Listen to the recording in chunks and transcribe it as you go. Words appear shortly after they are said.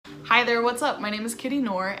Hi there, what's up? My name is Kitty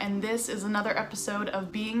Noor, and this is another episode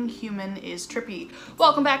of Being Human is Trippy.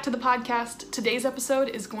 Welcome back to the podcast. Today's episode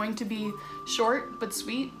is going to be short but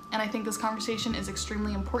sweet, and I think this conversation is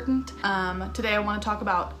extremely important. Today I want to talk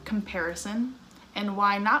about comparison and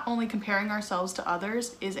why not only comparing ourselves to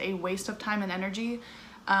others is a waste of time and energy,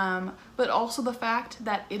 but also the fact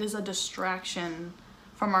that it is a distraction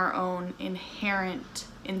from our own inherent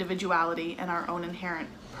individuality and our own inherent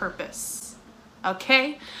purpose.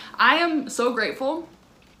 Okay, I am so grateful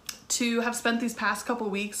to have spent these past couple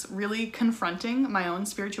weeks really confronting my own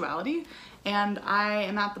spirituality, and I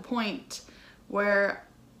am at the point where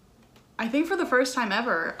I think for the first time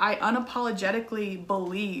ever, I unapologetically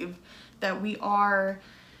believe that we are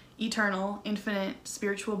eternal, infinite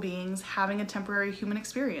spiritual beings having a temporary human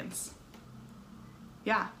experience.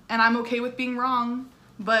 Yeah, and I'm okay with being wrong,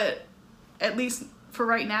 but at least for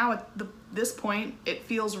right now, at this point, it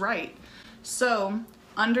feels right. So,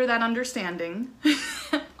 under that understanding,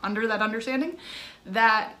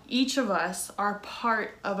 that each of us are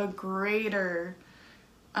part of a greater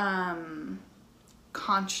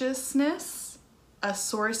consciousness, a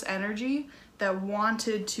source energy that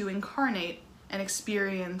wanted to incarnate and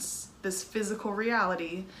experience this physical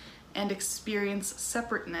reality and experience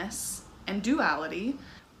separateness and duality.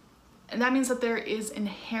 And that means that there is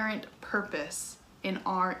inherent purpose in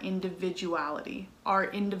our individuality, our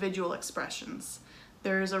individual expressions.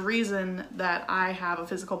 There's a reason that I have a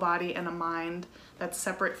physical body and a mind that's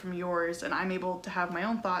separate from yours, and I'm able to have my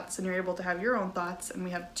own thoughts and you're able to have your own thoughts, and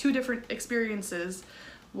we have two different experiences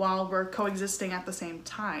while we're coexisting at the same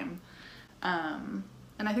time. And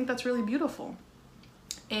I think that's really beautiful.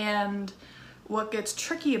 And what gets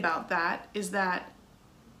tricky about that is that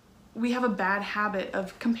we have a bad habit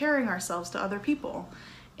of comparing ourselves to other people.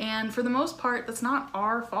 And for the most part, that's not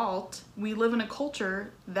our fault. We live in a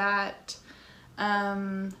culture that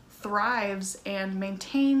thrives and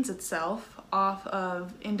maintains itself off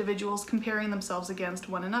of individuals comparing themselves against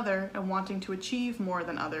one another and wanting to achieve more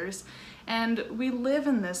than others. And we live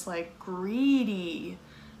in this like greedy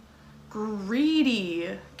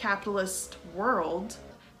capitalist world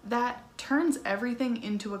that turns everything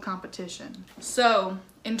into a competition. So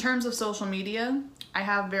in terms of social media, I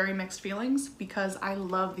have very mixed feelings because I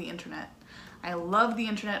love the internet. I love the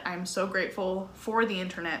internet. I'm so grateful for the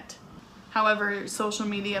internet. However, social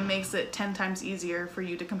media makes it 10 times easier for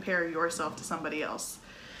you to compare yourself to somebody else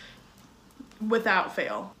without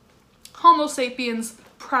fail. Homo sapiens,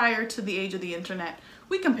 prior to the age of the internet,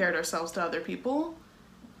 we compared ourselves to other people.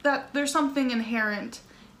 That there's something inherent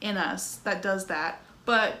in us that does that,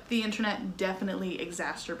 but the internet definitely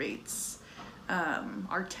exacerbates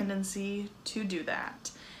our tendency to do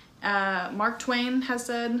that. Mark Twain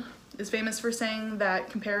is famous for saying that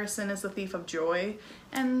comparison is the thief of joy,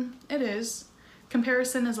 and it is.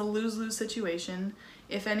 Comparison is a lose-lose situation.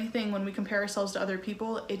 If anything, when we compare ourselves to other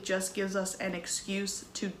people, it just gives us an excuse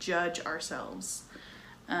to judge ourselves.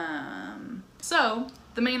 So,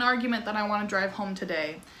 the main argument that I want to drive home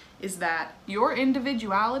today is that your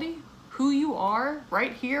individuality, who you are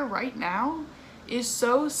right here, right now, is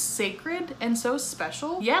so sacred and so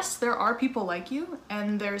special. Yes, there are people like you,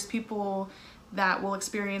 and there's people that will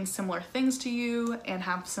experience similar things to you and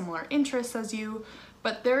have similar interests as you,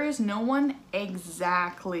 but there is no one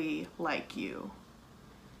exactly like you.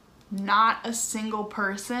 Not a single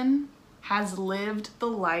person has lived the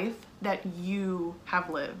life that you have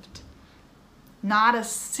lived. Not a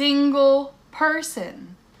single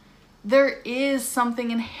person. There is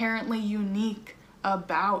something inherently unique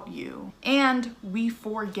about you. And we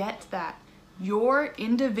forget that. Your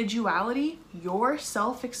individuality, your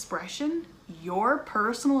self-expression, your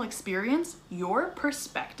personal experience, your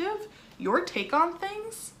perspective, your take on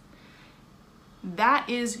things, that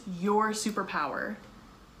is your superpower.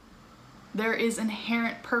 There is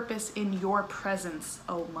inherent purpose in your presence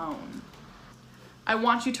alone. I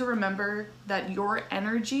want you to remember that your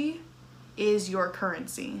energy is your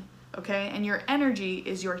currency. Okay, and your energy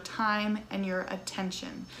is your time and your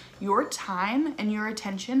attention. Your time and your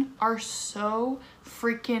attention are so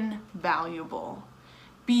freaking valuable.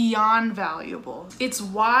 Beyond valuable. It's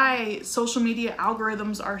why social media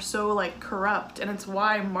algorithms are so like corrupt, and it's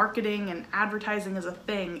why marketing and advertising is a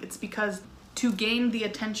thing. It's because to gain the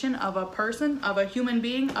attention of a person, of a human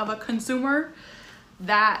being, of a consumer,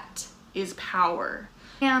 that is power.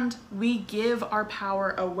 And we give our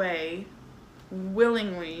power away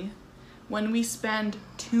willingly when we spend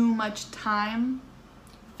too much time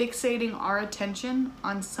fixating our attention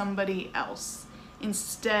on somebody else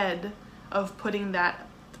instead of putting that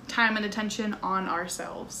time and attention on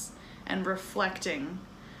ourselves and reflecting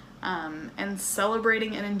and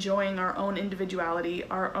celebrating and enjoying our own individuality,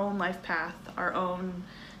 our own life path, our own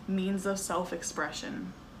means of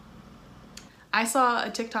self-expression. I saw a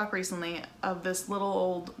TikTok recently of this little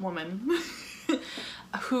old woman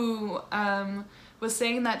who was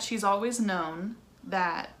saying that she's always known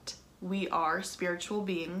that we are spiritual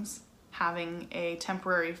beings having a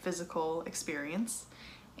temporary physical experience,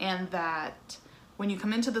 and that when you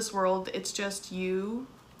come into this world, it's just you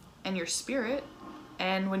and your spirit,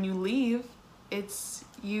 and when you leave, it's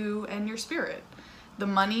you and your spirit. The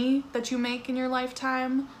money that you make in your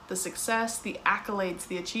lifetime, the success, the accolades,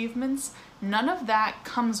 the achievements, none of that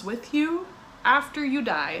comes with you after you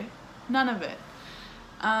die. None of it.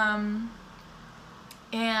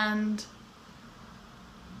 And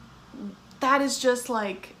that is just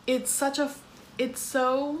like, it's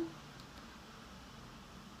so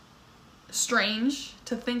strange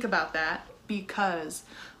to think about that, because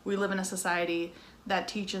we live in a society that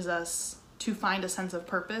teaches us to find a sense of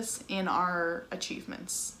purpose in our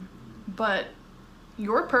achievements. But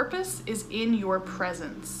your purpose is in your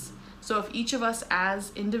presence. So if each of us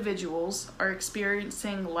as individuals are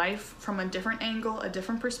experiencing life from a different angle, a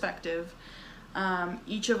different perspective,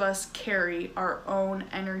 each of us carry our own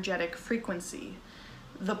energetic frequency.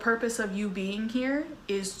 The purpose of you being here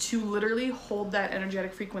is to literally hold that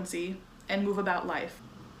energetic frequency and move about life.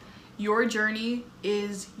 Your journey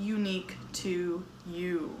is unique to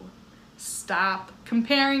you. Stop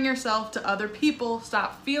comparing yourself to other people.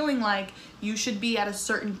 Stop feeling like you should be at a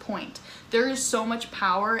certain point. There is so much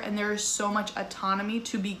power and there is so much autonomy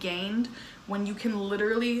to be gained when you can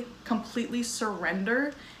literally completely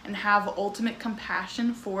surrender and have ultimate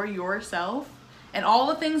compassion for yourself and all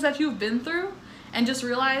the things that you've been through, and just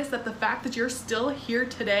realize that the fact that you're still here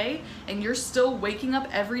today and you're still waking up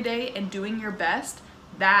every day and doing your best,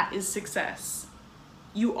 that is success.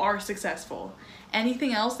 You are successful.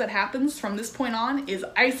 Anything else that happens from this point on is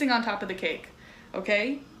icing on top of the cake,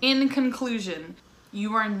 okay? In conclusion,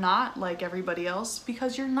 you are not like everybody else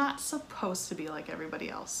because you're not supposed to be like everybody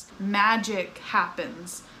else. Magic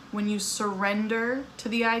happens when you surrender to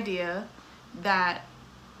the idea that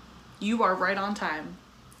you are right on time.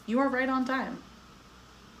 You are right on time.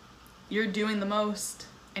 You're doing the most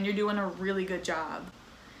and you're doing a really good job.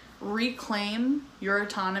 Reclaim your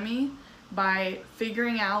autonomy by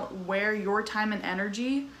figuring out where your time and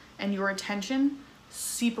energy and your attention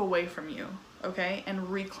seep away from you, okay? And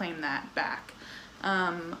reclaim that back.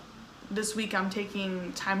 This week I'm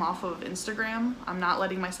taking time off of Instagram. I'm not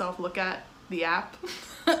letting myself look at the app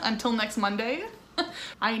until next Monday.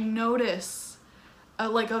 I notice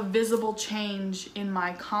a visible change in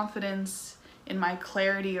my confidence, in my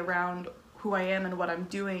clarity around who I am and what I'm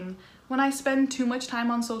doing when I spend too much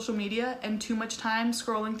time on social media and too much time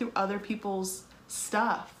scrolling through other people's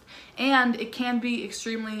stuff. And it can be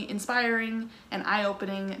extremely inspiring and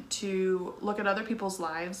eye-opening to look at other people's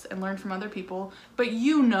lives and learn from other people, but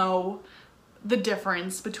you know the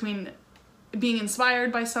difference between being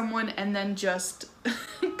inspired by someone and then just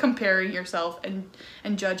comparing yourself and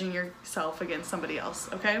judging yourself against somebody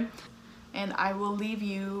else, okay? And I will leave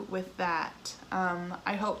you with that.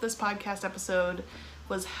 I hope this podcast episode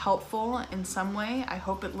was helpful in some way. I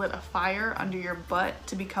hope it lit a fire under your butt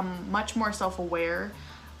to become much more self-aware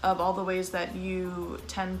of all the ways that you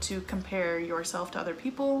tend to compare yourself to other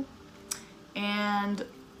people. And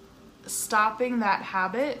stopping that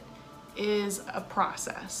habit is a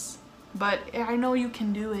process. But I know you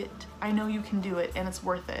can do it. I know you can do it, and it's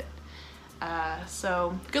worth it.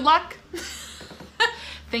 So good luck.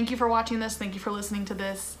 Thank you for watching this. Thank you for listening to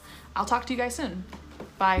this. I'll talk to you guys soon.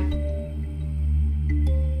 Bye.